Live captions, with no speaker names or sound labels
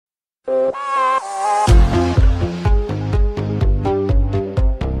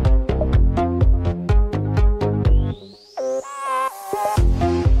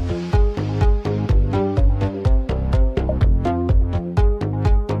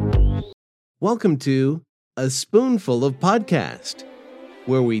Welcome to A Spoonful of Podcast,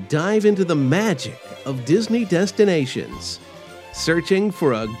 where we dive into the magic of Disney destinations, searching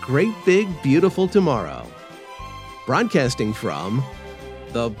for a great big beautiful tomorrow. Broadcasting from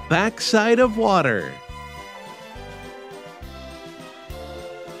the backside of water.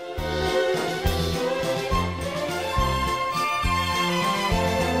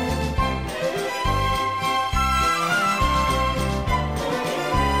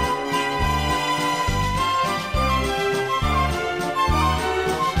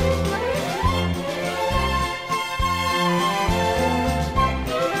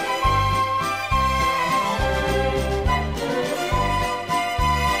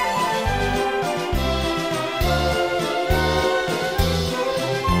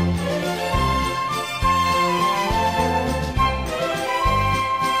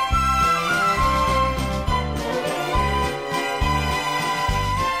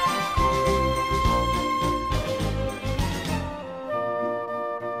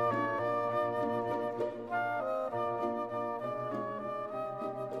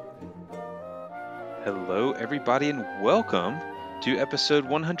 Hello, everybody, and welcome to episode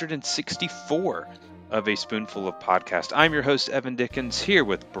 164 of A Spoonful of Podcast. I'm your host, Evan Dickens, here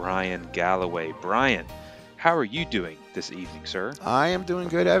with Brian Galloway. Brian, how are you doing this evening, sir? I am doing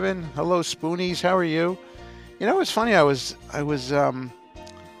good, Evan. Hello, Spoonies. How are you? You know, it's funny. I was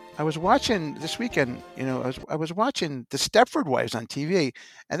watching this weekend. I was watching the Stepford Wives on TV,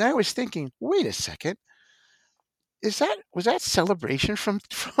 and then I was thinking, wait a second. Was that Celebration from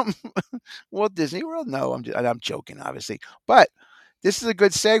Walt Disney World? No, I'm joking, obviously. But this is a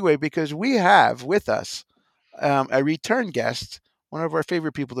good segue because we have with us a return guest, one of our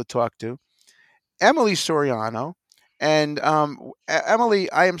favorite people to talk to, Emilie Soriano. And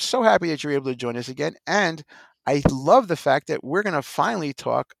Emilie, I am so happy that you're able to join us again. And I love the fact that we're going to finally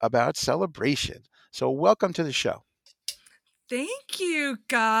talk about Celebration. So welcome to the show. Thank you,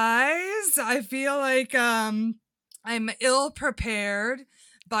 guys. I feel like I'm ill prepared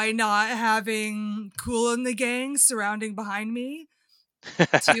by not having Kool and the Gang surrounding behind me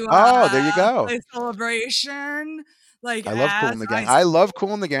to there you go. play Celebration. Like I love Kool and the Gang. I love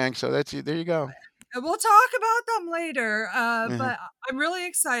Kool and the Gang. So there you go. We'll talk about them later. But I'm really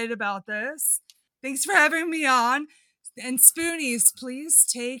excited about this. Thanks for having me on. And Spoonies, please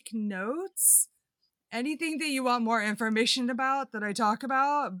take notes. Anything that you want more information about that I talk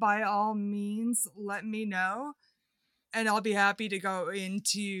about, by all means, let me know. And I'll be happy to go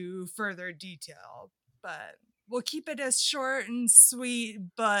into further detail. But we'll keep it as short and sweet,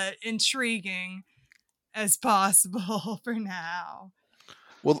 but intriguing as possible for now.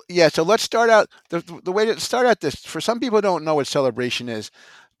 Well, yeah, so let's start out. The way to start out this, for some people who don't know what Celebration is,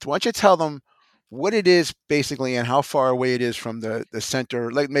 why don't you tell them what it is basically and how far away it is from the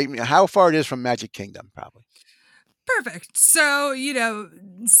center, like maybe how far it is from Magic Kingdom, probably. Perfect. So,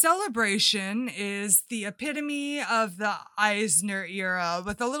 Celebration is the epitome of the Eisner era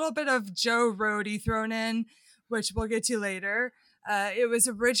with a little bit of Joe Rohde thrown in, which we'll get to later. It was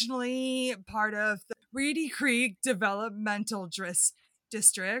originally part of the Reedy Creek Developmental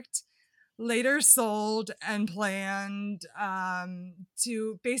District, later sold and planned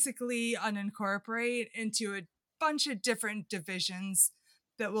to basically unincorporate into a bunch of different divisions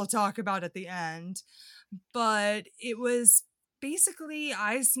that we'll talk about at the end. But it was basically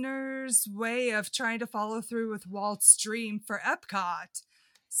Eisner's way of trying to follow through with Walt's dream for Epcot.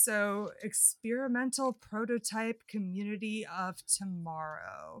 So, experimental prototype community of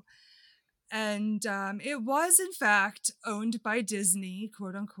tomorrow. And it was, in fact, owned by Disney,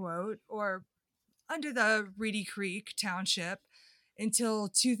 quote unquote, or under the Reedy Creek Township until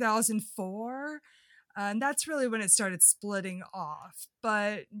 2004. And that's really when it started splitting off.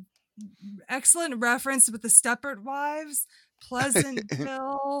 But excellent reference with the Stepford Wives,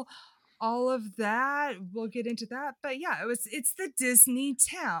 Pleasantville, all of that. We'll get into that. But yeah, it's the Disney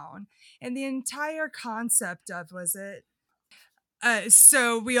town. And the entire concept of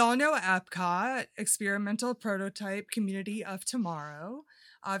so we all know Epcot, experimental prototype community of tomorrow.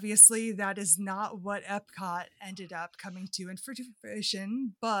 Obviously, that is not what Epcot ended up coming to in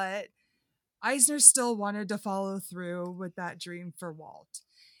fruition, but Eisner still wanted to follow through with that dream for Walt.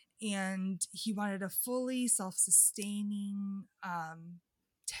 And he wanted a fully self-sustaining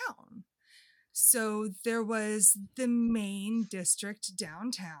town. So there was the main district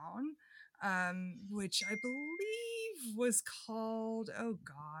downtown, which I believe was called,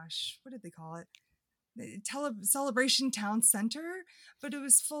 what did they call it? Celebration Town Center, but it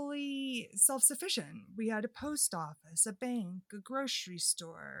was fully self-sufficient. We had a post office, a bank, a grocery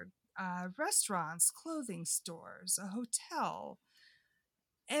store, restaurants, clothing stores, a hotel.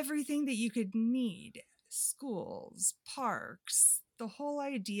 everything that you could need. Schools, parks. The whole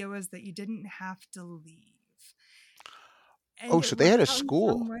idea was that you didn't have to leave. And Oh, it so they worked had a out in some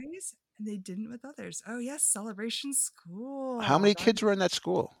school. ways, and they didn't with others. Oh, yes, Celebration How School. many That kids were in that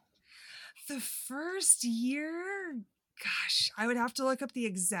school? the first year, gosh, I would have to look up the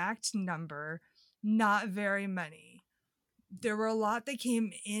exact number. Not very many. There were a lot that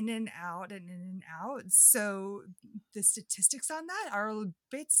came in and out and in and out. So the statistics on that are a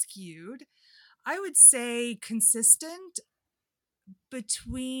bit skewed. I would say consistent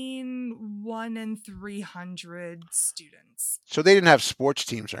between 1 and 300 students. So they didn't have sports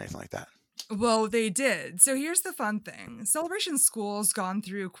teams or anything like that. Well, they did. So here's the fun thing. Celebration School's gone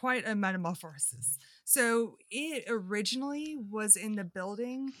through quite a metamorphosis. So it originally was in the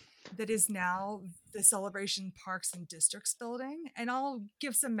building that is now the Celebration Parks and Districts building. And I'll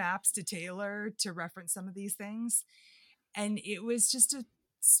give some maps to Taylor to reference some of these things. And it was just a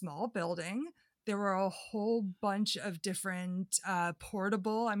small building. There were a whole bunch of different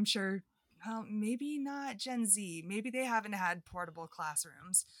portable, I'm sure, well, maybe not Gen Z. Maybe they haven't had portable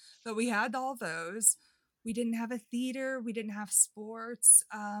classrooms, but we had all those. We didn't have a theater. We didn't have sports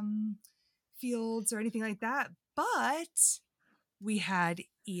fields or anything like that. But we had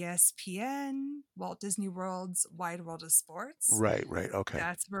ESPN, Walt Disney World's Wide World of Sports. Right. Okay.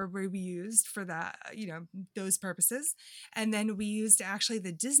 That's where we used for that, those purposes. And then we used actually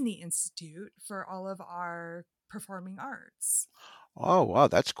the Disney Institute for all of our performing arts. Oh, wow.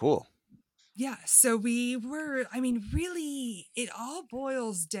 That's cool. Yeah. So really, it all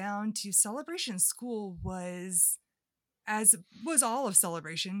boils down to Celebration School was, as was all of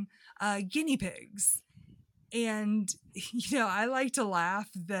Celebration, guinea pigs. And, I like to laugh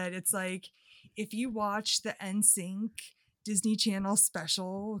that it's like, if you watch the NSYNC Disney Channel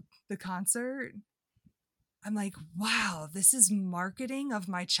special, the concert, I'm like, wow, this is marketing of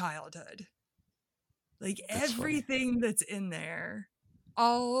my childhood. Like That's everything that's in there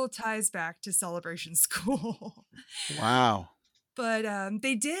all ties back to Celebration School. Wow. But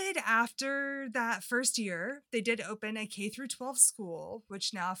they did, after that first year, they did open a K through 12 school,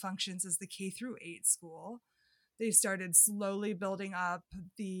 which now functions as the K through 8 school. They started slowly building up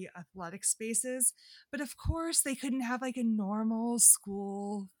the athletic spaces. But of course, they couldn't have like a normal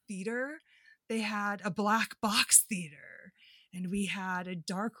school theater. They had a black box theater, and we had a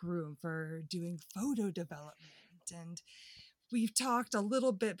dark room for doing photo development. And we've talked a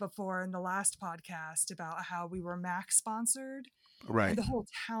little bit before in the last podcast about how we were Mac sponsored. Right. And the whole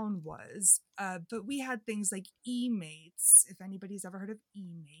town was. But we had things like E-mates, if anybody's ever heard of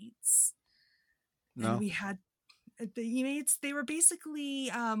E-mates. No. And we had the E-mates. They were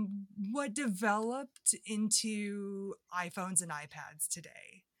basically what developed into iPhones and iPads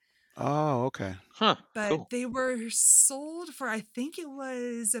today. Oh, okay. Huh. But Cool. they were sold for, I think it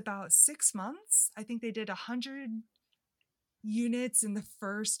was about 6 months. I think they did 100 units in the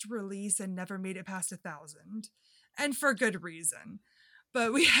first release and never made it past 1,000, and for good reason.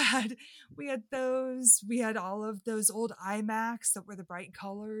 But we had those. We had all of those old iMacs that were the bright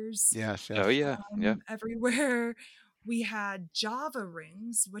colors. Yes. Oh yeah. Yeah. Everywhere. We had Java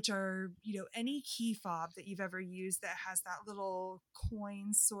rings, which are, any key fob that you've ever used that has that little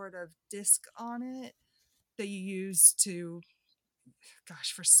coin sort of disc on it that you use to,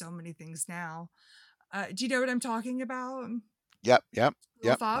 gosh, for so many things now. Do you know what I'm talking about? Yep.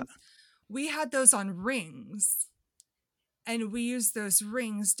 Little fobs. We had those on rings. And we used those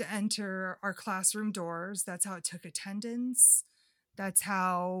rings to enter our classroom doors. That's how it took attendance. That's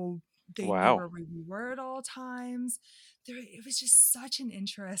how they knew where we were at all times. It was just such an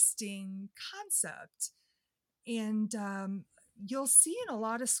interesting concept. And you'll see in a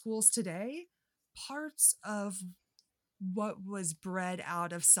lot of schools today, parts of what was bred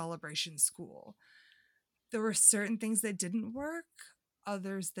out of Celebration School. There were certain things that didn't work,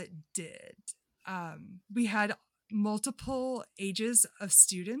 others that did. We had multiple ages of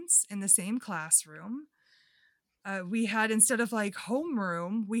students in the same classroom. We had, instead of like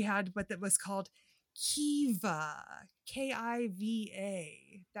homeroom, we had what that was called Kiva, Kiva.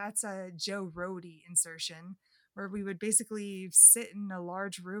 That's a Joe Rohde insertion, where we would basically sit in a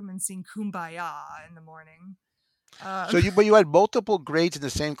large room and sing Kumbaya in the morning. But you had multiple grades in the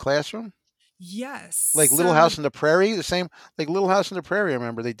same classroom? Yes. Like Little House on the Prairie, the same, like Little House on the Prairie. I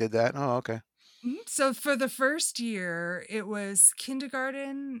remember they did that. Oh, okay. So for the first year, it was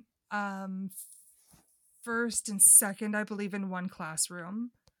kindergarten, first and second, I believe, in one classroom.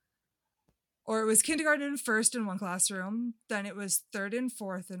 Or it was kindergarten and first in one classroom. Then it was third and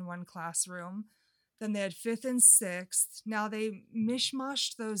fourth in one classroom. Then they had fifth and sixth. Now they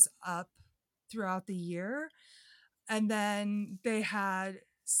mishmashed those up throughout the year. And then they had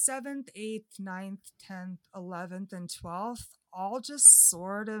 7th, 8th, 9th, 10th, 11th, and 12th all just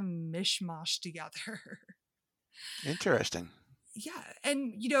sort of mishmash together. Interesting. Yeah.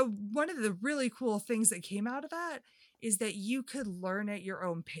 And, one of the really cool things that came out of that is that you could learn at your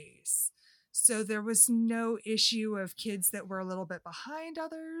own pace. So there was no issue of kids that were a little bit behind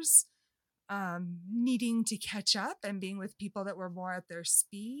others, needing to catch up and being with people that were more at their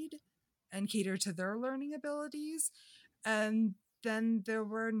speed and cater to their learning abilities. And then there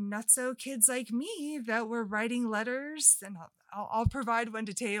were nutso kids like me that were writing letters, and I'll provide one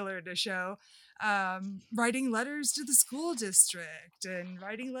to Taylor to show, writing letters to the school district and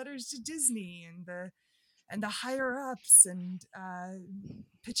writing letters to Disney and the higher ups, and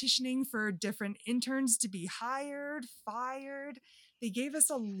petitioning for different interns to be hired, fired. They gave us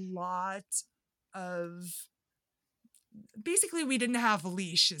a lot of, basically we didn't have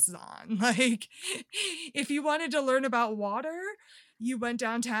leashes on. Like, if you wanted to learn about water, you went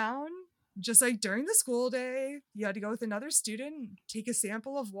downtown, just like during the school day, you had to go with another student, take a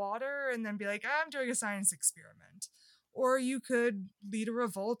sample of water, and then be like, I'm doing a science experiment. Or you could lead a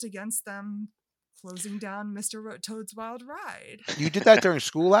revolt against them closing down Mr. Toad's Wild Ride. You did that during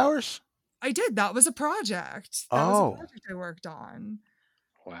school hours? I did. That was a project. That was a project I worked on.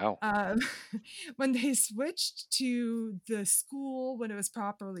 Wow. When they switched to the school when it was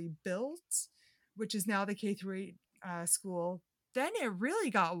properly built, which is now the K-8 school, then it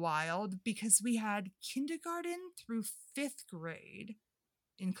really got wild because we had kindergarten through 5th grade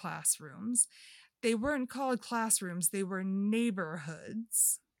in classrooms. They weren't called classrooms. They were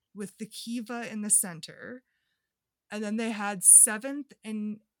neighborhoods with the kiva in the center. And then they had 6th,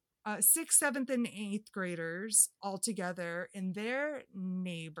 7th, and 8th graders all together in their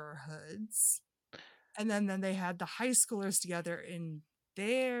neighborhoods. And then they had the high schoolers together in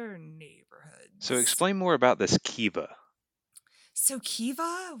their neighborhoods. So explain more about this kiva. So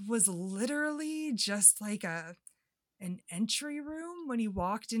kiva was literally just like an entry room when you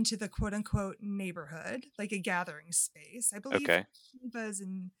walked into the quote unquote neighborhood, like a gathering space. I believe kivas,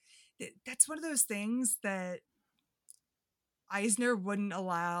 and that's one of those things that Eisner wouldn't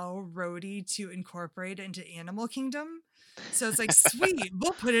allow Rhodey to incorporate into Animal Kingdom. So it's like, sweet,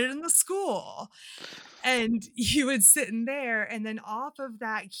 we'll put it in the school. And you would sit in there, and then off of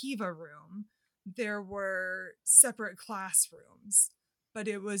that kiva room, there were separate classrooms. But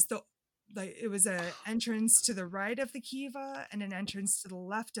it was an entrance to the right of the kiva and an entrance to the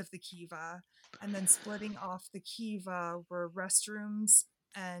left of the kiva. And then splitting off the kiva were restrooms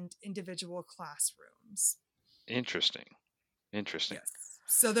and individual classrooms. Interesting. Yes.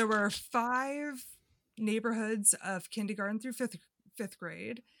 So there were 5 neighborhoods of kindergarten through 5th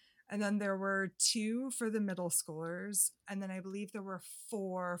grade. And then there were 2 for the middle schoolers. And then I believe there were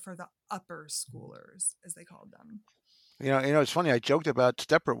 4 for the upper schoolers, as they called them. It's funny. I joked about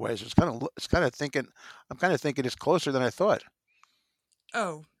Stepford Wives. I'm kind of thinking it's closer than I thought.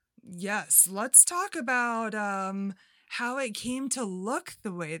 Oh, yes. Let's talk about how it came to look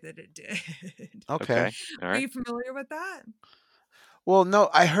the way that it did. Okay. All right. Are you familiar with that? Well, no,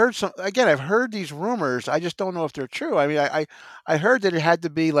 I heard I've heard these rumors. I just don't know if they're true. I mean, I heard that it had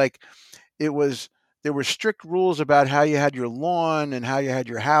to be like, there were strict rules about how you had your lawn and how you had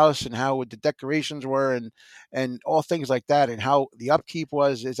your house and how the decorations were and all things like that, and how the upkeep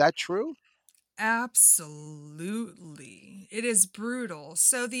was. Is that true? Absolutely. It is brutal.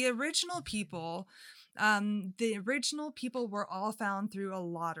 So the original people were all found through a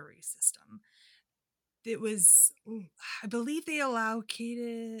lottery system. It was, I believe they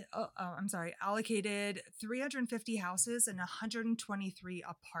allocated 350 houses and 123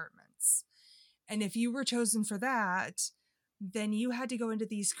 apartments. And if you were chosen for that, then you had to go into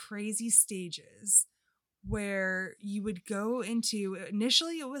these crazy stages where you would go into,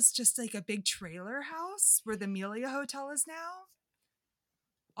 initially it was just like a big trailer house where the Emilie Hotel is now,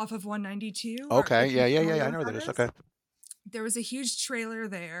 off of 192. Okay, yeah, I know where that is. Okay. There was a huge trailer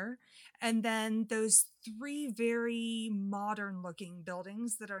there, and then those 3 very modern looking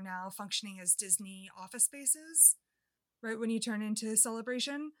buildings that are now functioning as Disney office spaces, right when you turn into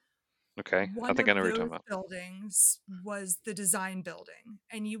Celebration. Okay, I think I know what you're talking about. One of those buildings was the design building,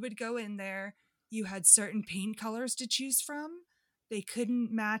 and you would go in there. You had certain paint colors to choose from. They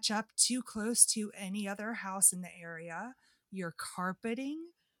couldn't match up too close to any other house in the area. Your carpeting,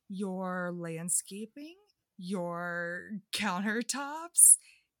 your landscaping, your countertops,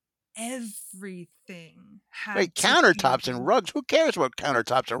 everything had Wait, countertops and rugs? Who cares what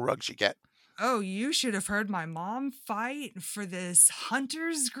countertops and rugs you get? Oh, you should have heard my mom fight for this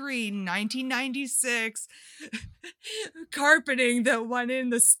Hunter's Green 1996 carpeting that went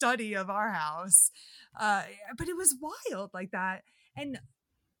in the study of our house. But it was wild like that. And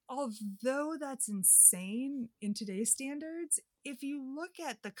although that's insane in today's standards, if you look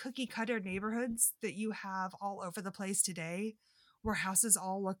at the cookie cutter neighborhoods that you have all over the place today, where houses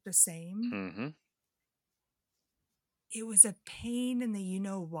all look the same, Mm-hmm. it was a pain in the you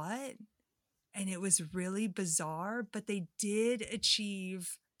know what, and it was really bizarre, but they did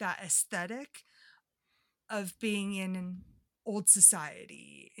achieve that aesthetic of being in an old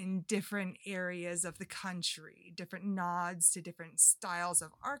society in different areas of the country, different nods to different styles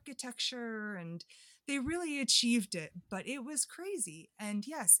of architecture, and they really achieved it, but it was crazy. And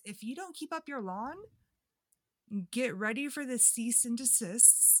yes, if you don't keep up your lawn, get ready for the cease and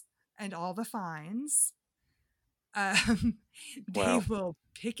desists and all the fines. They Wow. will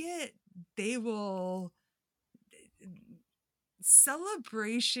picket, they will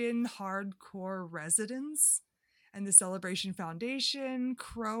Celebration hardcore residents and the Celebration Foundation,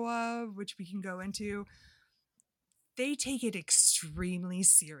 CROA, which we can go into, they take it extremely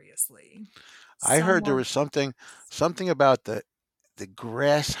seriously. I Some heard there more, was something about the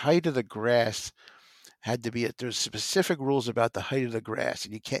grass height of the grass had to be there's specific rules about the height of the grass,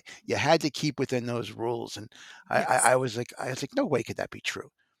 and you had to keep within those rules. And yes. I was like, no way could that be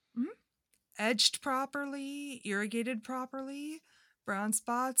true. Mhm. Edged properly, irrigated properly. Brown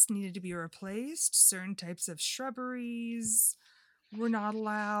spots needed to be replaced. Certain types of shrubberies were not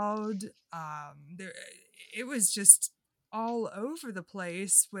allowed. It was just all over the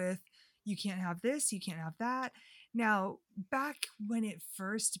place with you can't have this, you can't have that. Now, back when it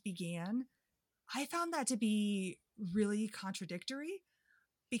first began, I found that to be really contradictory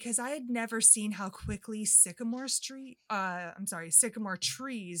because I had never seen how quickly sycamore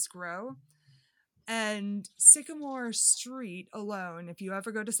trees grow. And Sycamore Street alone, if you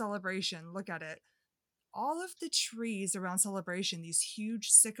ever go to Celebration, look at it. All of the trees around Celebration, these huge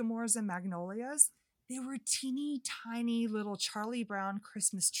sycamores and magnolias, they were teeny tiny little Charlie Brown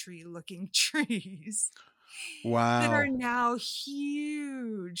Christmas tree looking trees that are Wow. now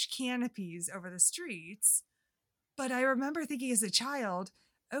huge canopies over the streets. But I remember thinking as a child,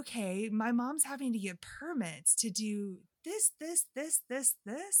 okay, my mom's having to get permits to do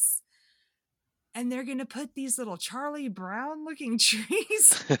this, and they're going to put these little Charlie Brown looking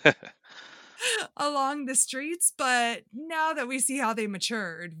trees along the streets. But now that we see how they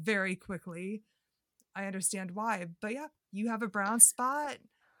matured very quickly, I understand why. But yeah, you have a brown spot,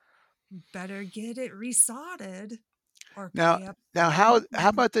 better get it resodded or Now, pay up a now, lot of how money.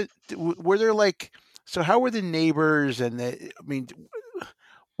 about were there like, so how were the neighbors I mean,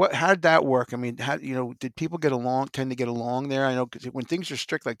 how did that work? I mean, did people tend to get along there? I know 'cause when things are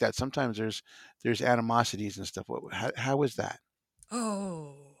strict like that, sometimes there's animosities and stuff. How was that?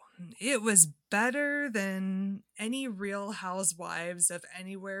 Oh, it was better than any Real Housewives of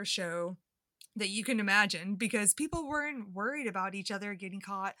Anywhere show that you can imagine because people weren't worried about each other getting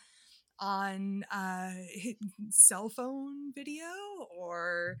caught on cell phone video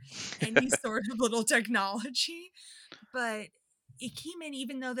or any sort of little technology. But it came in,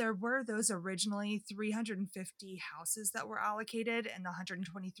 even though there were those originally 350 houses that were allocated and the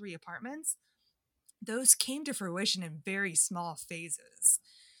 123 apartments, those came to fruition in very small phases.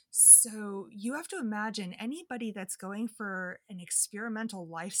 So you have to imagine anybody that's going for an experimental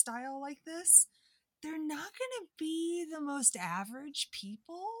lifestyle like this, they're not going to be the most average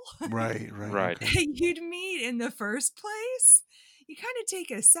people Right, Right. okay. you'd meet in the first place. You kind of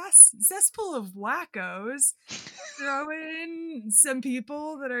take a cesspool of wackos, throw in some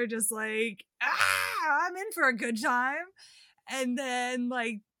people that are just like, I'm in for a good time. And then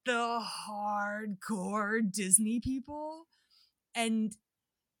like the hardcore Disney people and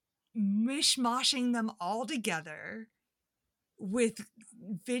mishmashing them all together with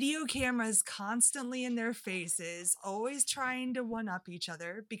video cameras constantly in their faces, always trying to one up each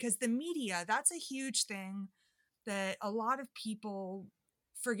other because the media, that's a huge thing that a lot of people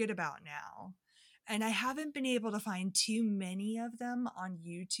forget about now. And I haven't been able to find too many of them on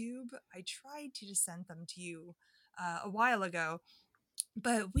YouTube. I tried to just send them to you a while ago,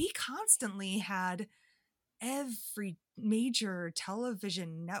 but we constantly had every major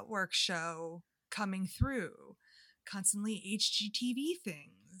television network show coming through, constantly HGTV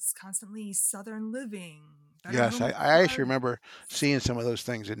things, constantly Southern Living, Better Yes, Homes I actually Plus. remember seeing some of those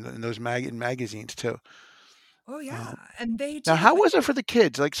things in those in magazines too. Oh Um, yeah, and they Now, took how advantage. was it for the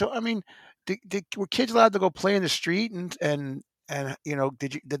kids? Like, so I mean, were kids allowed to go play in the street and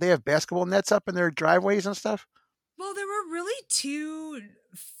did they have basketball nets up in their driveways and stuff? Well, there were really two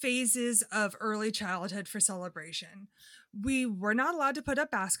phases of early childhood for Celebration. We were not allowed to put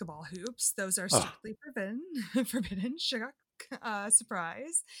up basketball hoops; those are Oh, strictly forbidden. Forbidden. Shucks.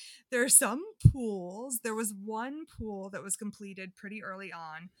 Surprise. There are some pools. There was one pool that was completed pretty early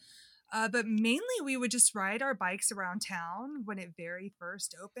on. But mainly we would just ride our bikes around town when it very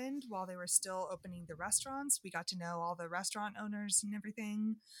first opened while they were still opening the restaurants. We got to know all the restaurant owners and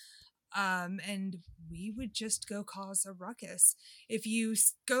everything. And we would just go cause a ruckus. If you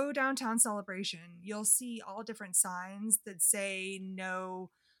go downtown Celebration, you'll see all different signs that say no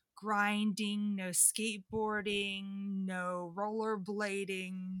grinding, no skateboarding, no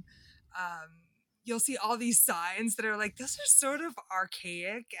rollerblading. You'll see all these signs that are like, those are sort of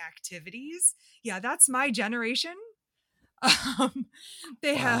archaic activities. Yeah, that's my generation. Um,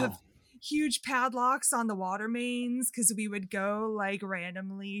 they have Wow. huge padlocks on the water mains because we would go like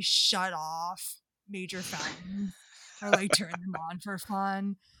randomly shut off major fountains or like turn them on for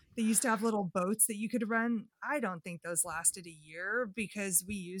fun. They used to have little boats that you could rent. I don't think those lasted a year because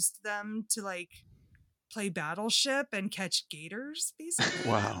we used them to like play Battleship and catch gators, basically.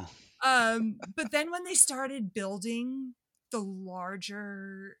 Wow. But then when they started building the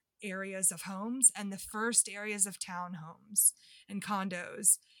larger areas of homes and the first areas of townhomes and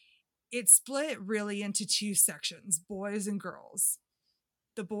condos, it split really into two sections, boys and girls.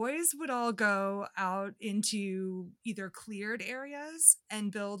 The boys would all go out into either cleared areas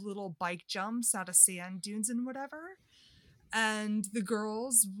and build little bike jumps out of sand dunes and whatever. And the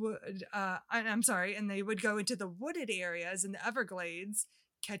girls would, and they would go into the wooded areas in the Everglades,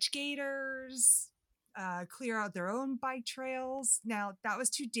 catch gators, clear out their own bike trails. Now, that was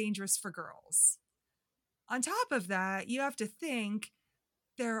too dangerous for girls. On top of that, you have to think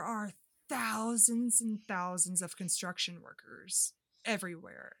there are thousands and thousands of construction workers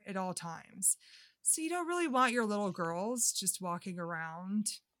everywhere at all times. So you don't really want your little girls just walking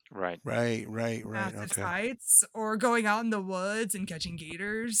around Right. Right. massive Okay. sites or going out in the woods and catching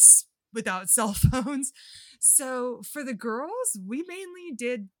gators without cell phones. So for the girls, we mainly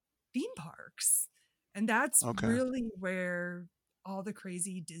did theme parks. And that's Okay. really where all the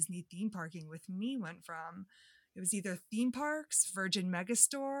crazy Disney theme parking with me went from. It was either theme parks, Virgin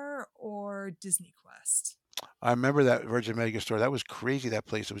Megastore, or Disney Quest. I remember that Virgin Megastore. That was crazy. That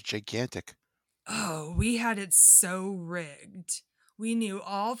place. It was gigantic. Oh, we had it so rigged. We knew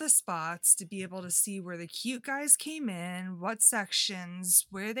all the spots to be able to see where the cute guys came in, what sections,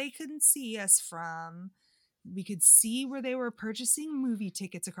 where they couldn't see us from. We could see where they were purchasing movie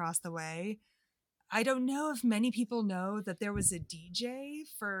tickets across the way. I don't know if many people know that there was a DJ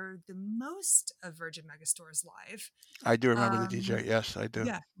for the most of Virgin Megastores live. I do remember the DJ. Yes, I do.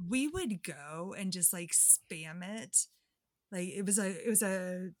 Yeah, we would go and just like spam it. Like it was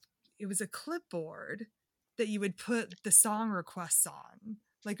a clipboard that you would put the song requests on,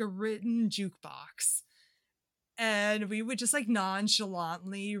 like a written jukebox. And we would just like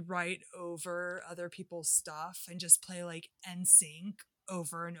nonchalantly write over other people's stuff and just play like NSYNC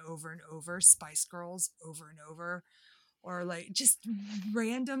over and over and over, Spice Girls over and over, or like just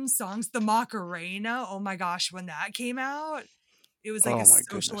random songs. The Macarena, oh my gosh, when that came out, it was like Oh a my social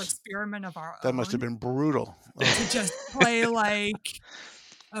goodness. experiment of our That must have own been brutal. to just play like,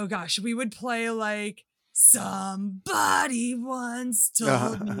 oh gosh, we would play like somebody once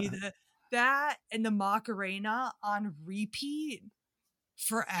told me that and the Macarena on repeat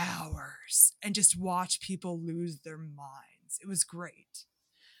for hours and just watch people lose their minds. It was great.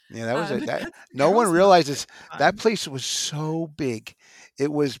 Yeah, that was it. But That that's no one girls' realizes that fun. place was so big.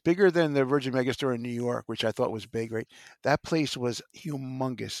 It was bigger than the Virgin Megastore in New York, which I thought was big, right? That place was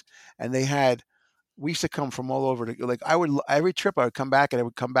humongous, and we used to come from all over. Like every trip I would come back, and I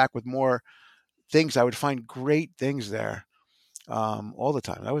would come back with more things. I would find great things there all the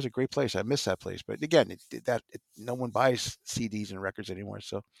time. That was a great place. I miss that place, but again, no one buys CDs and records anymore,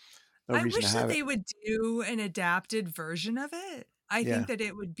 so no I reason to wish that have it. they would do an adapted version of it. I Yeah, think that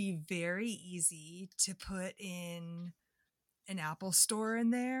it would be very easy to put in an Apple store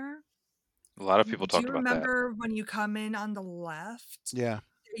in there. A lot of people Do you talked about that. remember when you come in on the left? yeah,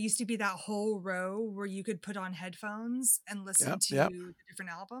 There used to be that whole row where you could put on headphones and listen yep, to yep, the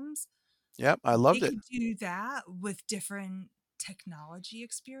different albums. yep. I They loved it. could do that with different technology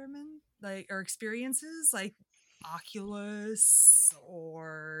experiences like Oculus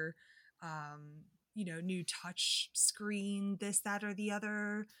or new touch screen, this, that, or the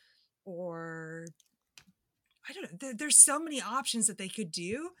other, or I don't know. There's so many options that they could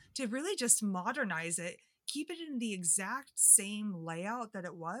do to really just modernize it, keep it in the exact same layout that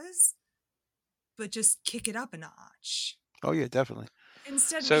it was, but just kick it up a notch. Oh yeah, definitely.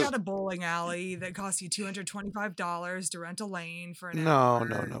 Instead, we So got a bowling alley that costs you $225 to rent a lane for an No, hour.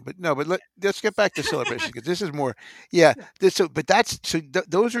 no, no, but let's get back to celebration because this is more, yeah. Yeah. But that's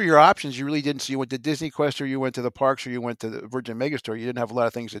those are your options. You really didn't. So you went to Disney Quest, or you went to the parks, or you went to the Virgin Megastore. You didn't have a lot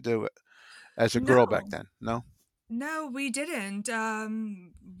of things to do as a girl back No, then. No. no, we didn't.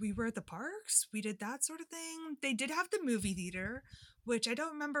 We were at the parks. We did that sort of thing. They did have the movie theater, which I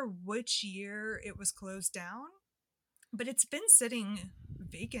don't remember which year it was closed down, but it's been sitting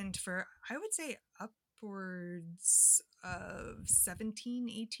vacant for, I would say, upwards of 17,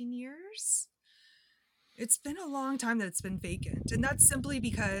 18 years. It's been a long time that it's been vacant, and that's simply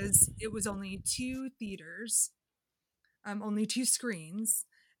because it was only two theaters, only two screens,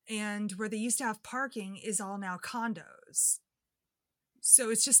 and where they used to have parking is all now condos. So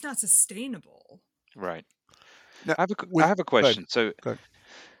it's just not sustainable. right. No. I With have a good, question. So good.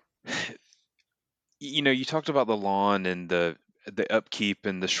 you talked about the lawn and the upkeep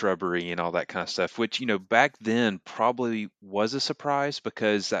and the shrubbery and all that kind of stuff, which back then probably was a surprise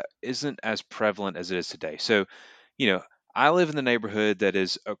because that isn't as prevalent as it is today. So, you know, I live in the neighborhood that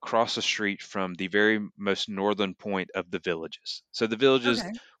is across the street from the very most northern point of the Villages. So the Villages,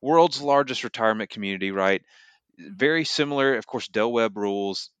 Okay. world's largest retirement community, right? Mhm. Very similar, of course, Del Webb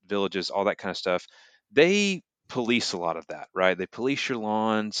rules, Villages, all that kind of stuff. They police a lot of that, right? They police your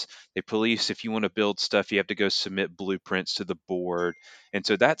lawns. They police if you want to build stuff, you have to go submit blueprints to the board. And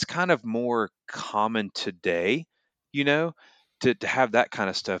so that's kind of more common today, you know, to have that kind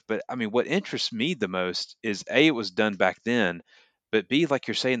of stuff. But I mean, what interests me the most is A, it was done back then, but B, like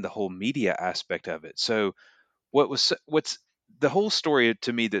you're saying, the whole media aspect of it. So what's the whole story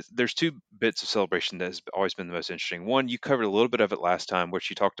to me, that there's two bits of celebration that has always been the most interesting. One, you covered a little bit of it last time,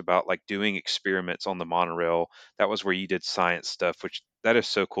 which you talked about like doing experiments on the monorail. That was where you did science stuff, which that is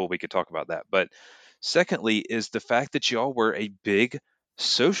so cool. We could talk about that. But secondly, is the fact that y'all were a big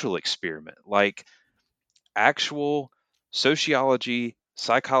social experiment, like actual sociology,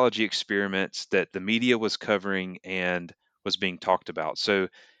 psychology experiments that the media was covering and was being talked about. So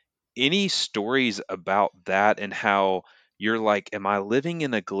any stories about that and how you're like, am I living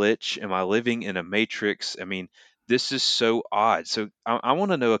in a glitch? Am I living in a matrix? I mean, this is so odd. So I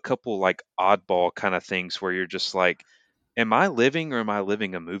want to know a couple like oddball kind of things where you're just like, am I living or am I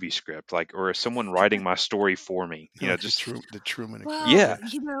living a movie script? Like, or is someone writing my story for me? No, Just, The Truman Well,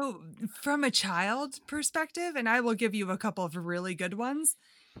 experiment. yeah, from a child perspective, and I will give you a couple of really good ones,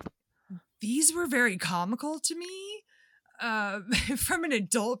 these were very comical to me. From an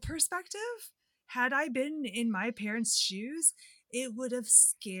adult perspective, had I been in my parents' shoes, it would have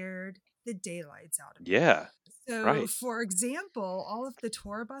scared the daylights out of me. yeah, So, right. for example, all of the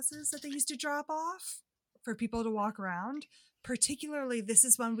tour buses that they used to drop off for people to walk around, particularly this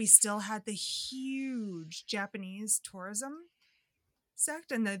is when we still had the huge Japanese tourism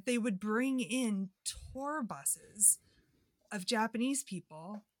sect, and that they would bring in tour buses of Japanese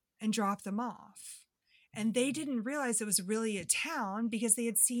people and drop them off. And they didn't realize it was really a town because they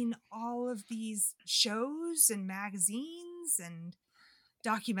had seen all of these shows and magazines and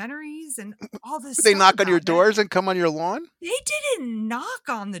documentaries and all this Would they stuff knock on your about it. doors and come on your lawn? They didn't knock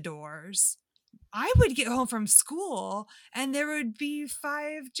on the doors. I would get home from school and there would be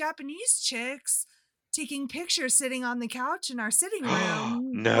 5 Japanese chicks taking pictures sitting on the couch in our sitting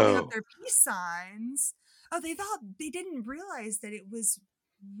room, holding up No. their peace signs. Oh, they didn't realize that it was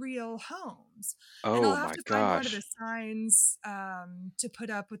real homes. And I'll Oh have my to find one of the gosh. signs to put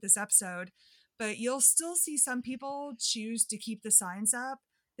up with this episode. But you'll still see some people choose to keep the signs up.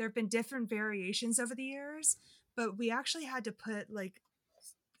 There have been different variations over the years, but we actually had to put like,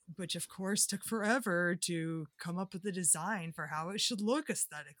 which of course took forever to come up with the design for how it should look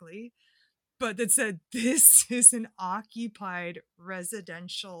aesthetically, but that said, this is an occupied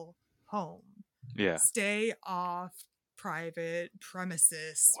residential home. Yeah. Stay off private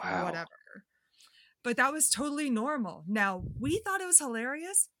premises, Wow. whatever. But that was totally normal. Now, we thought it was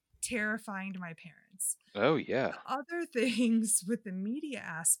hilarious, terrifying to my parents. Oh yeah. The other things with the media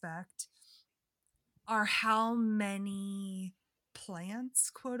aspect are how many plants,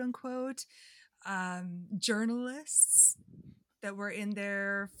 quote unquote, journalists that were in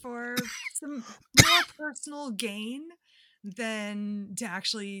there for some more personal gain than to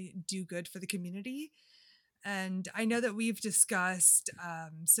actually do good for the community. And I know that we've discussed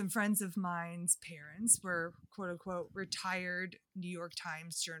some friends of mine's parents were quote unquote retired New York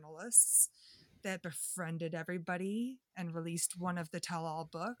Times journalists that befriended everybody and released one of the tell all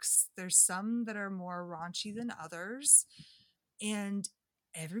books. There's some that are more raunchy than others, and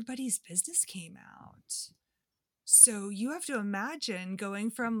everybody's business came out. So you have to imagine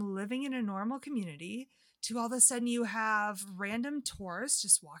going from living in a normal community to all of a sudden you have random tourists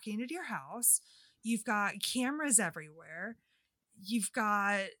just walking into your house. You've got cameras everywhere. You've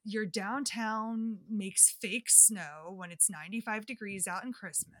got your downtown makes fake snow when it's 95 degrees out in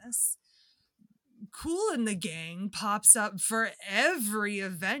Christmas. Kool and the Gang pops up for every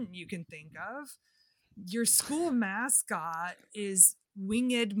event you can think of. Your school mascot is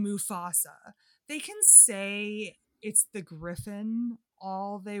Winged Mufasa. They can say it's the Griffin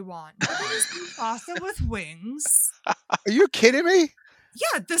all they want, but it is Mufasa with wings. Are you kidding me?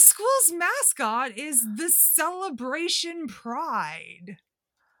 Yeah, the school's mascot is the Celebration Pride.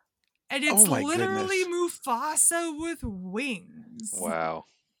 And it's Oh my literally goodness. Mufasa with wings. Wow.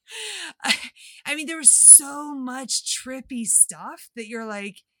 I mean, there was so much trippy stuff that you're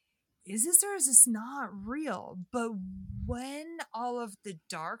like, is this or is this not real? But when all of the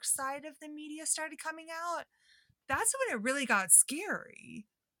dark side of the media started coming out, that's when it really got scary.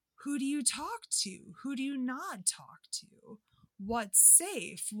 Who do you talk to? Who do you not talk to? What's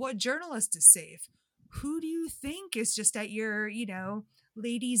safe? What journalist is safe? Who do you think is just at your,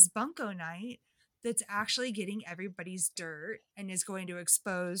 ladies' bunko night that's actually getting everybody's dirt and is going to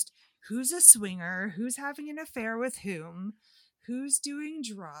expose who's a swinger, who's having an affair with whom, who's doing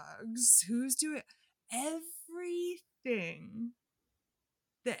drugs, who's doing everything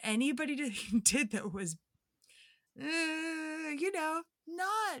that anybody did that was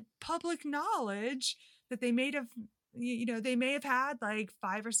not public knowledge, that they may have, they may have had like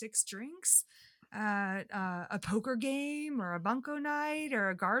 5 or 6 drinks at a poker game or a bunko night or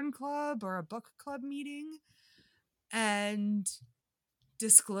a garden club or a book club meeting and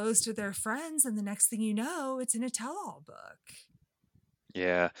disclose to their friends. And the next thing you know, it's in a tell-all book.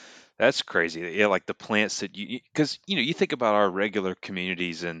 Yeah, that's crazy. Yeah, like the plants that because you think about our regular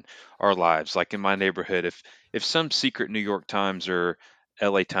communities and our lives. Like in my neighborhood, if some secret New York Times or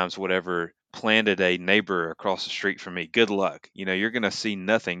LA Times, whatever, planted a neighbor across the street from me, good luck. You're gonna see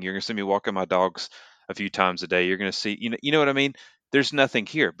nothing. You're gonna see me walking my dogs a few times a day. You're gonna see, you know what I mean? There's nothing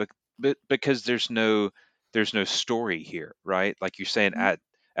here, but because there's no story here, right? Like you're saying at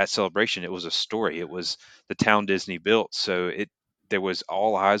Celebration, it was a story. It was the town Disney built, so there was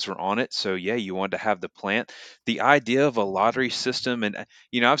all eyes were on it. So yeah, you wanted to have the plant. The idea of a lottery system, and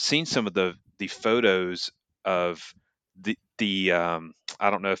I've seen some of the photos of the I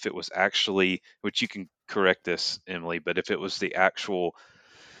don't know if it was actually, which you can correct this, Emily, but if it was the actual,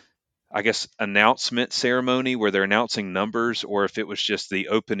 I guess, announcement ceremony where they're announcing numbers, or if it was just the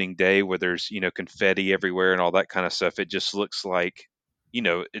opening day where there's confetti everywhere and all that kind of stuff. It just looks like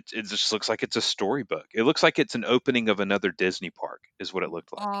it just looks like it's a storybook. It looks like it's an opening of another Disney park, is what it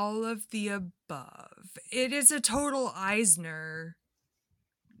looked like. All of the above. It is a total Eisner.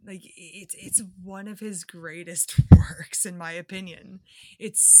 Like it's one of his greatest works, in my opinion.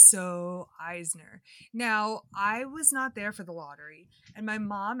 It's so Eisner. Now, I was not there for the lottery, and my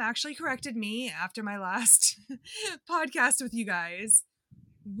mom actually corrected me after my last podcast with you guys.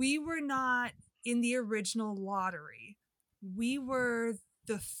 We were not in the original lottery. We were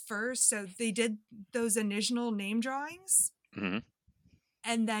the first, so they did those initial name drawings. Hmm.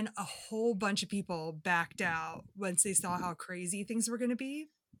 And then a whole bunch of people backed out once they saw how crazy things were going to be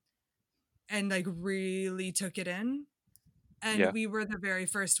and like really took it in. And Yeah, we were the very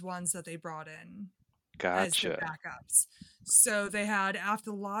first ones that they brought in as the gotcha. backups. So they had after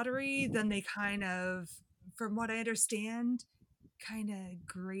the lottery, then they kind of, from what I understand, kind of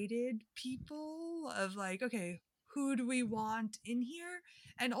graded people of like, okay, who do we want in here?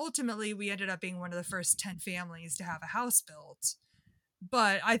 And ultimately, we ended up being one of the first 10 families to have a house built.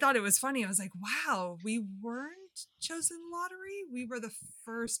 But I thought it was funny. I was like, wow, we weren't chosen lottery. We were the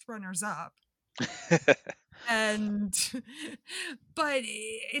first runners up. And, but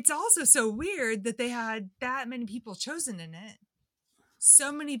it's also so weird that they had that many people chosen in it.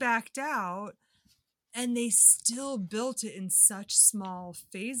 So many backed out. And they still built it in such small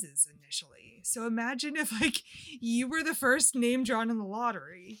phases initially. So imagine if like you were the first name drawn in the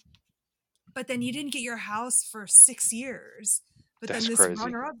lottery, but then you didn't get your house for 6 years. But then That's this crazy.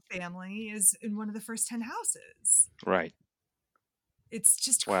 runner-up family is in one of the first 10 houses. Right. It's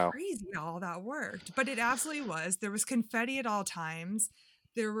just Wow. crazy how all that worked. But it absolutely was. There was confetti at all times.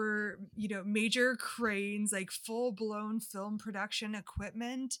 There were, major cranes, like full-blown film production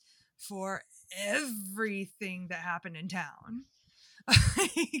equipment for everything that happened in town.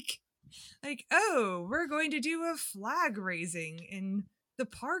 Oh, we're going to do a flag raising in the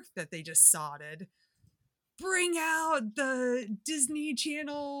park that they just sodded. Bring out the Disney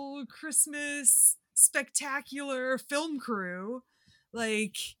Channel Christmas spectacular film crew.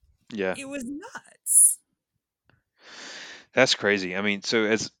 Like, Yeah. it was nuts. That's crazy. I mean, so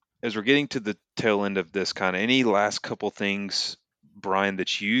as we're getting to the tail end of this, kind of any last couple things, Brian,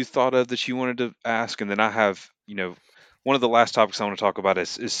 that you thought of that you wanted to ask, and then I have, one of the last topics I want to talk about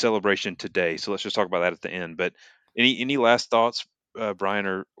is celebration today. So let's just talk about that at the end. But any last thoughts, Brian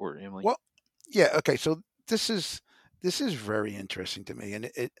or Emily? Well, yeah, okay. So this is very interesting to me,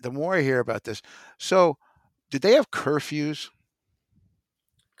 and the more I hear about this, so did they have curfews?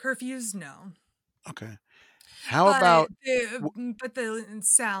 Curfews, no. Okay. How But about the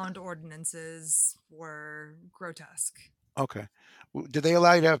sound ordinances were grotesque. okay? Did they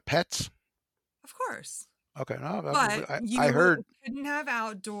allow you to have pets? Of course. Okay, no, But I heard. you couldn't have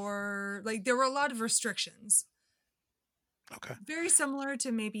outdoor, like there were a lot of restrictions. Okay, Very similar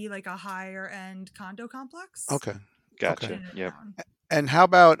to maybe like a higher end condo complex. okay, okay. Gotcha. Yep. And how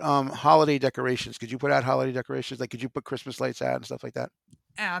about holiday decorations? Could you put out holiday decorations? Like, could you put Christmas lights out and stuff like that?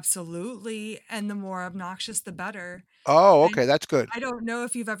 Absolutely. And the more obnoxious, the better. Oh, And okay, that's good. I don't know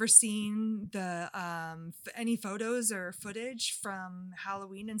if you've ever seen the any photos or footage from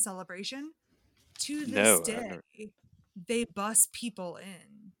Halloween and Celebration. To this No, I've day, never. they bus people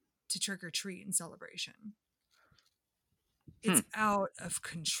in to trick or treat in Celebration. It's out of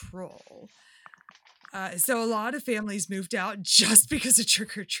control. So a lot of families moved out just because of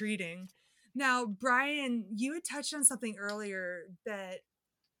trick or treating. Now, Brian, you had touched on something earlier that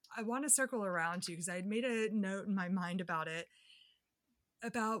I want to circle around to because I had made a note in my mind about it.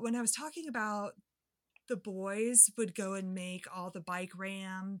 About when I was talking about the boys would go and make all the bike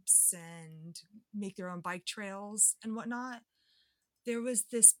ramps and make their own bike trails and whatnot. There was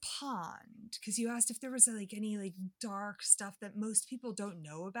this pond because you asked if there was like any like dark stuff that most people don't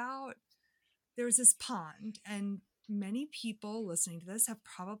know about. There was this pond, and many people listening to this have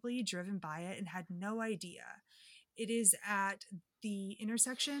probably driven by it and had no idea. It is at the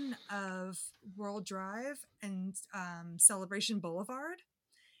intersection of World Drive and Celebration Boulevard.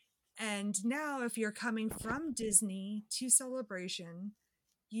 And now, if you're coming from Disney to Celebration,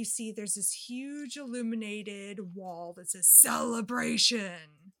 you see there's this huge illuminated wall that says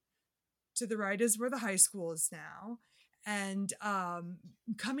Celebration. To the right is where the high school is now. And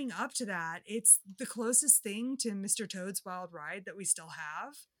coming up to that, it's the closest thing to Mr. Toad's Wild Ride that we still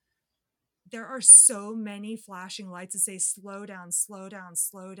have. There are so many flashing lights that say slow down, slow down,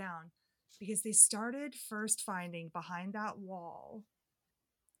 slow down, because they started first finding behind that wall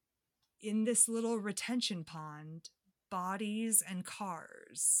in this little retention pond bodies and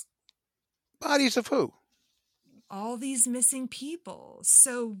cars. Bodies of who? All these missing people.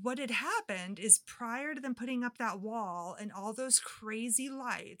 So what had happened is prior to them putting up that wall and all those crazy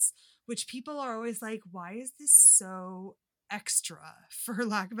lights, which people are always like, why is this so extra, for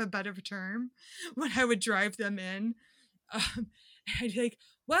lack of a better term, when I would drive them in? I'd be like,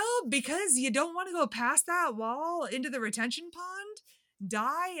 well, because you don't want to go past that wall into the retention pond,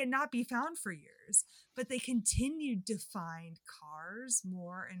 die and not be found for years. But they continued to find cars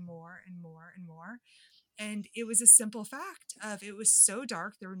more and more and more and more. And it was a simple fact of it was so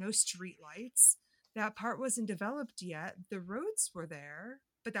dark, there were no street lights. That part wasn't developed yet. The roads were there,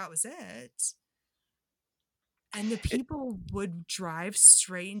 but that was it. And the people would drive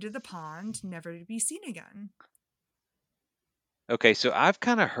straight into the pond, never to be seen again. Okay, so I've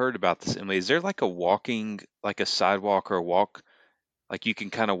kind of heard about this, Emily. Is there like like a sidewalk or a walk, like you can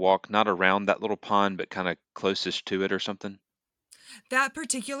kind of walk not around that little pond, but kind of closest to it or something? That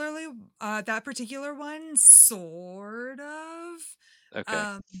particular one, sort of, Okay.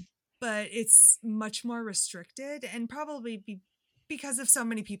 um, but it's much more restricted, and probably because of so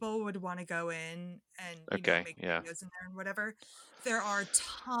many people would want to go in and Okay. make Yeah. videos in there and whatever. There are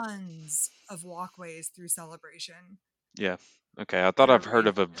tons of walkways through Celebration. Yeah. Okay. I thought They're I've heard really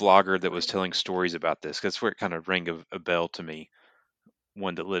of a vlogger that was telling stories about this. That's where it kind of rang a bell to me.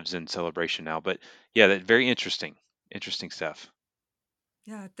 One that lives in Celebration now, but yeah, that very interesting. Interesting stuff.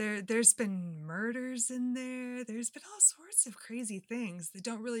 Yeah, there's been murders in there. There's been all sorts of crazy things that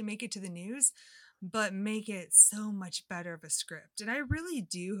don't really make it to the news, but make it so much better of a script. And I really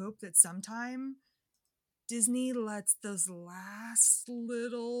do hope that sometime Disney lets those last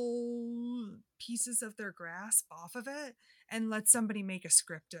little pieces of their grasp off of it and let somebody make a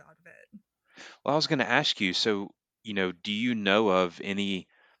script out of it. Well, I was going to ask you, so, do you know of any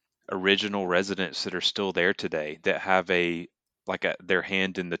original residents that are still there today that have their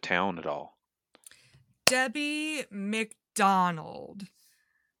hand in the town at all? Debbie McDonald.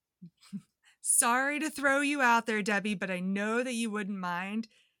 Sorry to throw you out there, Debbie, but I know that you wouldn't mind.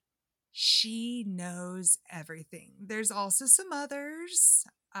 She knows everything. There's also some others.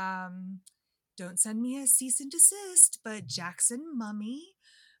 Don't send me a cease and desist, but Jackson Mummy.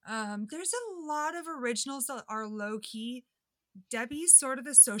 There's a lot of originals that are low key. Debbie's sort of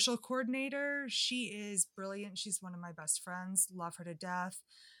the social coordinator. She is brilliant. She's one of my best friends. Love her to death.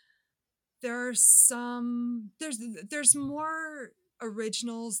 There's more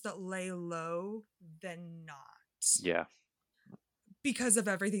originals that lay low than not Yeah. because of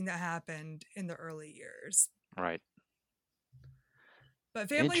everything that happened in the early years. Right. But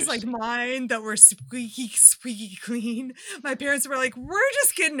families like Interesting. mine that were squeaky clean, my parents were like, we're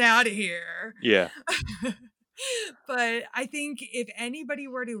just getting out of here. Yeah. But I think if anybody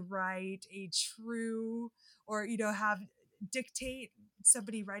were to write a true or, dictate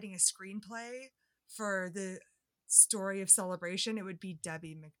somebody writing a screenplay for the story of Celebration, it would be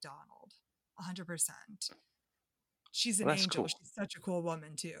Debbie McDonald. 100%. She's an Well, that's angel. cool. She's such a cool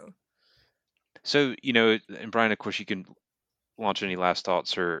woman, too. So, and Brian, of course, you can launch any last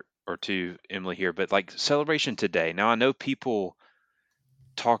thoughts or to Emily here, but like Celebration today. Now, I know people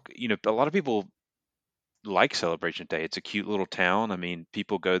talk, a lot of people like Celebration Day. It's a cute little town. I mean,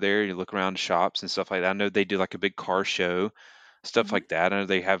 people go there, you look around shops and stuff like that. I know they do like a big car show, stuff Mhm. like that. I know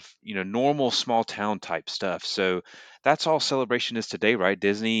they have, normal small town type stuff. So that's all Celebration is today, right?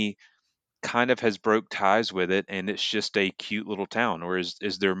 Disney kind of has broke ties with it and it's just a cute little town, or is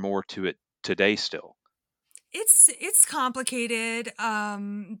there more to it today still? It's complicated.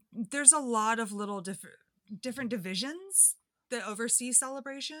 There's a lot of little different divisions that oversee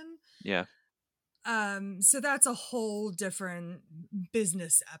Celebration. Yeah. So that's a whole different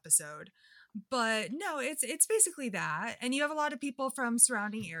business episode. But no, it's basically that. And you have a lot of people from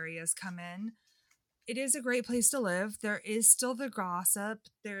surrounding areas come in. It is a great place to live. There is still the gossip,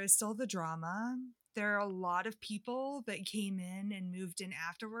 there is still the drama. There are a lot of people that came in and moved in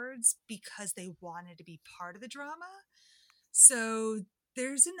afterwards because they wanted to be part of the drama. So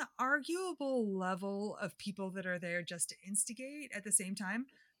there's an arguable level of people that are there just to instigate at the same time.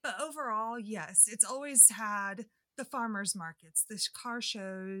 But overall, yes, it's always had the farmers markets, the car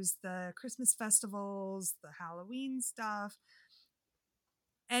shows, the Christmas festivals, the Halloween stuff.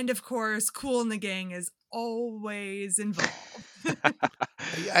 And of course, Cool and the Gang is always involved.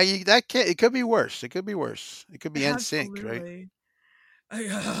 That can't. It could be worse. It could be worse. It could be NSYNC, right?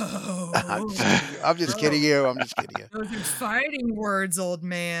 Absolutely. I'm Oh, just kidding you. I'm just kidding you. I'm just kidding you. those are fighting words, old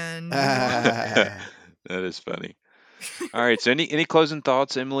man. Move on. That is funny. All right. So any closing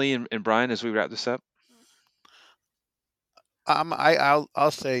thoughts, Emily and Brian, as we wrap this up?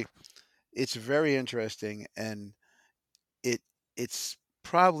 I'll say it's very interesting, and it it's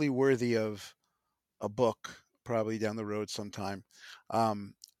probably worthy of a book, probably down the road sometime.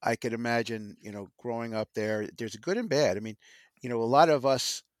 I could imagine, growing up there. There's good and bad. I mean, a lot of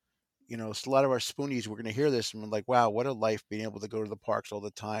us, a lot of our spoonies, we're going to hear this and we're like, wow, what a life being able to go to the parks all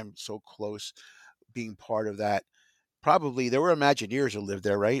the time, so close, being part of that. Probably there were Imagineers who lived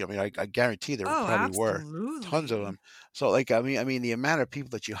there, right? I mean, I guarantee there Oh, probably were tons of absolutely. them. So, like, I mean, the amount of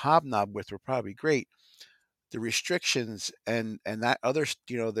people that you hobnob with were probably great. The restrictions and that other,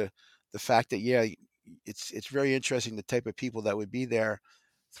 the fact that, yeah, it's very interesting the type of people that would be there,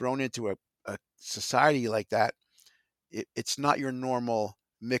 thrown into a society like that. It's not your normal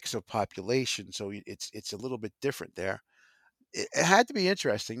mix of population, so it's a little bit different there. It had to be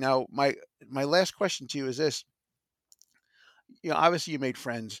interesting. Now, my last question to you is this: obviously you made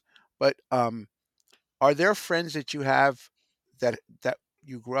friends, but are there friends that you have that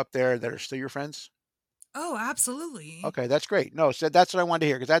you grew up there that are still your friends? Oh, absolutely. Okay, that's great. No, so that's what I wanted to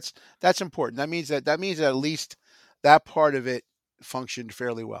hear, because that's important. That means that at least that part of it functioned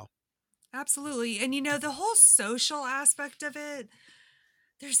fairly well. Absolutely. And the whole social aspect of it,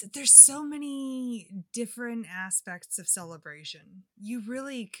 there's so many different aspects of Celebration. You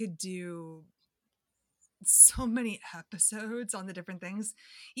really could do so many episodes on the different things,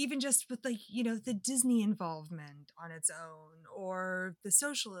 even just with the Disney involvement on its own or the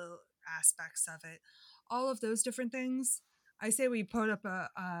social aspects of it, all of those different things. I say we put up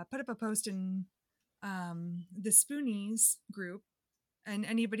a post in the Spoonies group, and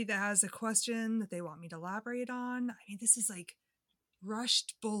anybody that has a question that they want me to elaborate on. I mean, this is like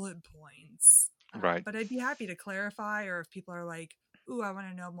rushed bullet points. Right. But I'd be happy to clarify, or if people are like, ooh, I want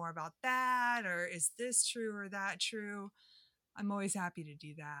to know more about that, or is this true or that true? I'm always happy to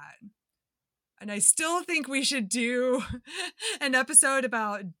do that. And I still think we should do an episode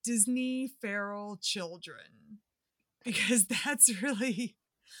about Disney feral children, because that's really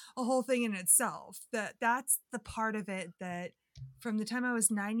a whole thing in itself. That's the part of it that from the time I was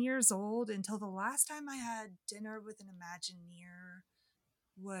 9 years old until the last time I had dinner with an Imagineer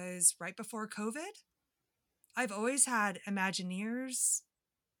was right before COVID. I've always had Imagineers,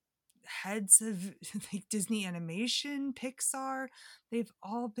 heads of like Disney Animation, Pixar. They've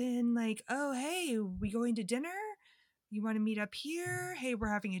all been like, "Oh, hey, we going to dinner?" you want to meet up here? Hey, we're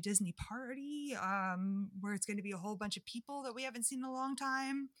having a Disney party where it's going to be a whole bunch of people that we haven't seen in a long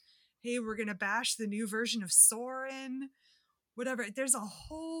time. Hey, we're going to bash the new version of Soarin'. Whatever. There's a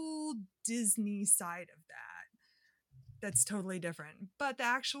whole Disney side of that's totally different. But the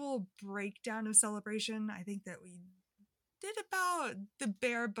actual breakdown of Celebration, I think that we did about the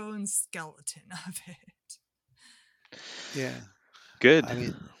bare bones skeleton of it. Yeah. Good. I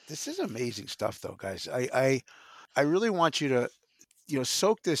mean, this is amazing stuff, though, guys. I really want you to,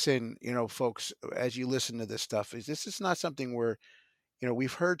 soak this in, folks, as you listen to this stuff. This is not something where,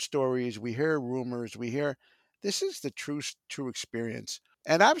 we've heard stories, we hear rumors, this is the true experience.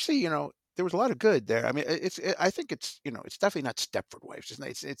 And obviously, there was a lot of good there. I mean, I think it's definitely not Stepford Wives.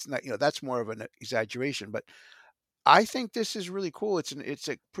 It's not, that's more of an exaggeration, but I think this is really cool. It's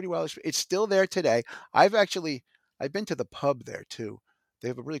a pretty well, it's still there today. I've been to the pub there too. They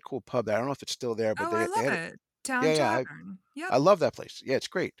have a really cool pub there. I don't know if it's still there, but Oh, I they love had it. Town yeah, Tavern. Yep. I love that place. Yeah, it's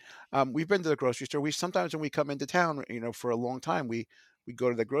great. We've been to the grocery store. We sometimes when we come into town, for a long time, we go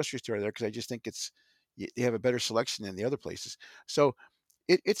to the grocery store there because I just think they have a better selection than the other places. So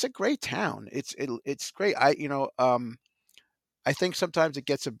it's a great town. It's great. I think sometimes it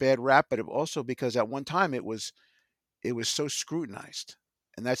gets a bad rap, but also because at one time it was so scrutinized,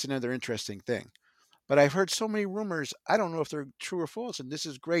 and that's another interesting thing. But I've heard so many rumors. I don't know if they're true or false, and this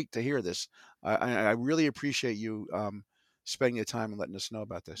is great to hear this. I really appreciate you spending the time and letting us know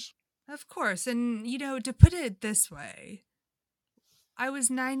about this. Of course. And, to put it this way, I was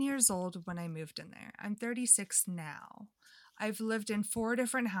 9 years old when I moved in there. I'm 36 now. I've lived in 4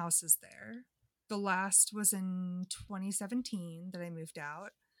 different houses there. The last was in 2017 that I moved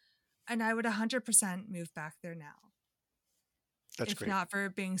out. And I would 100% move back there now. That's if great. not for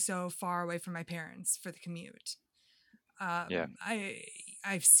it being so far away from my parents for the commute. Yeah.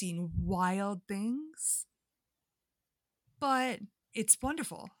 I've seen wild things, but it's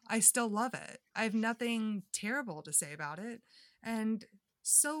wonderful. I still love it. I have nothing terrible to say about it. And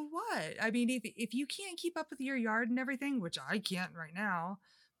so what? I mean, if you can't keep up with your yard and everything, which I can't right now,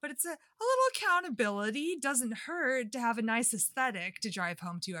 but it's a little accountability. Doesn't hurt to have a nice aesthetic to drive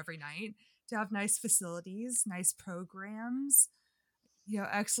home to every night, to have nice facilities, nice programs,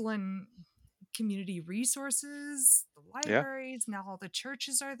 excellent community resources, the libraries, now all the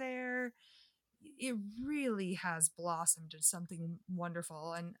churches are there. It really has blossomed into something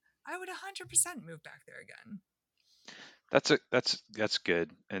wonderful, and I would 100% move back there again. That's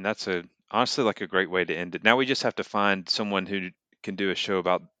good, and that's honestly like a great way to end it. Now we just have to find someone who can do a show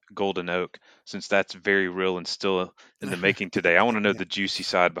about Golden Oak, since that's very real and still in the making today. I want to know the juicy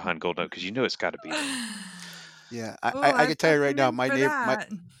side behind Golden Oak, because it's got to be there. Yeah, Oh, I I've can tell got you right them now, in for that.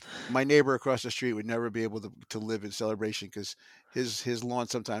 my neighbor across the street would never be able to live in Celebration because his lawn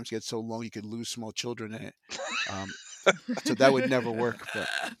sometimes gets so long you could lose small children in it. So that would never work. But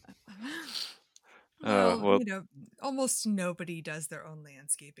well, almost nobody does their own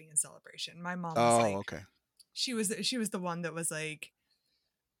landscaping in Celebration. My mom was like, okay. She was the one that was like,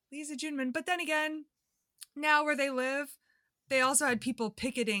 Lisa Juneman. But then again, now where they live, they also had people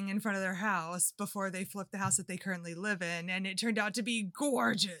picketing in front of their house before they flipped the house that they currently live in, and it turned out to be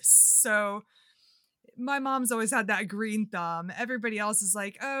gorgeous. So my mom's always had that green thumb. Everybody else is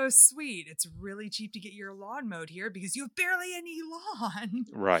like, oh, sweet. It's really cheap to get your lawn mowed here because you have barely any lawn.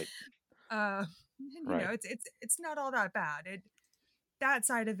 Right. Right. It's not all that bad. That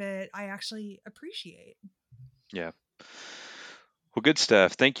side of it, I actually appreciate. Yeah. Well, good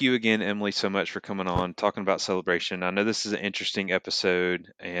stuff. Thank you again, Emily, so much for coming on, talking about Celebration. I know this is an interesting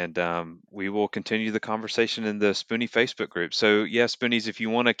episode, and we will continue the conversation in the Spoonie Facebook group. So, yeah, Spoonies, if you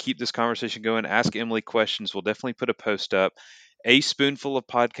want to keep this conversation going, ask Emily questions. We'll definitely put a post up. A Spoonful of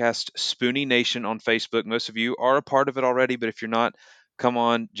Podcast, Spoonie Nation on Facebook. Most of you are a part of it already, but if you're not, come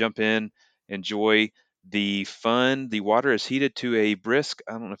on, jump in, enjoy the fun. The water is heated to a brisk,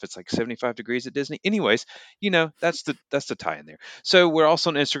 I don't know if it's like 75 degrees at Disney. Anyways, that's the tie in there. So we're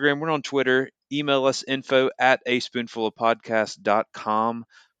also on Instagram, we're on Twitter. Email us info@aspoonfulofpodcast.com.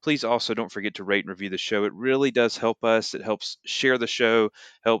 Please also don't forget to rate and review the show. It really does help us. It helps share the show,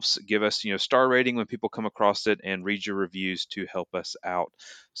 helps give us star rating when people come across it, and read your reviews to help us out.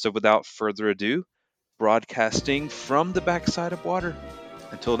 So without further ado, broadcasting from the backside of water.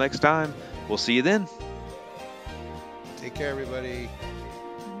 Until next time, we'll see you then. Take care, everybody.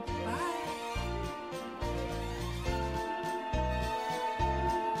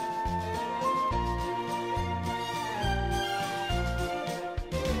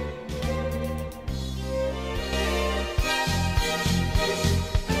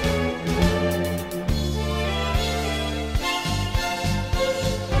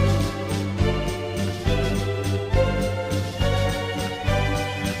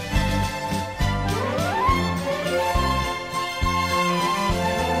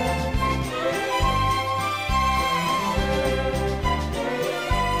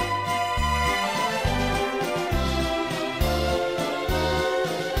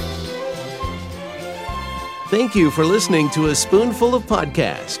 Thank you for listening to A Spoonful of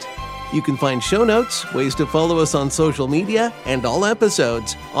Podcast. You can find show notes, ways to follow us on social media, and all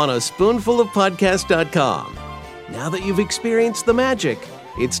episodes on aspoonfulofpodcast.com. Now that you've experienced the magic,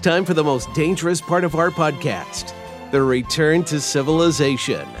 it's time for the most dangerous part of our podcast, the return to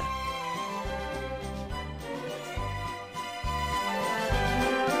civilization.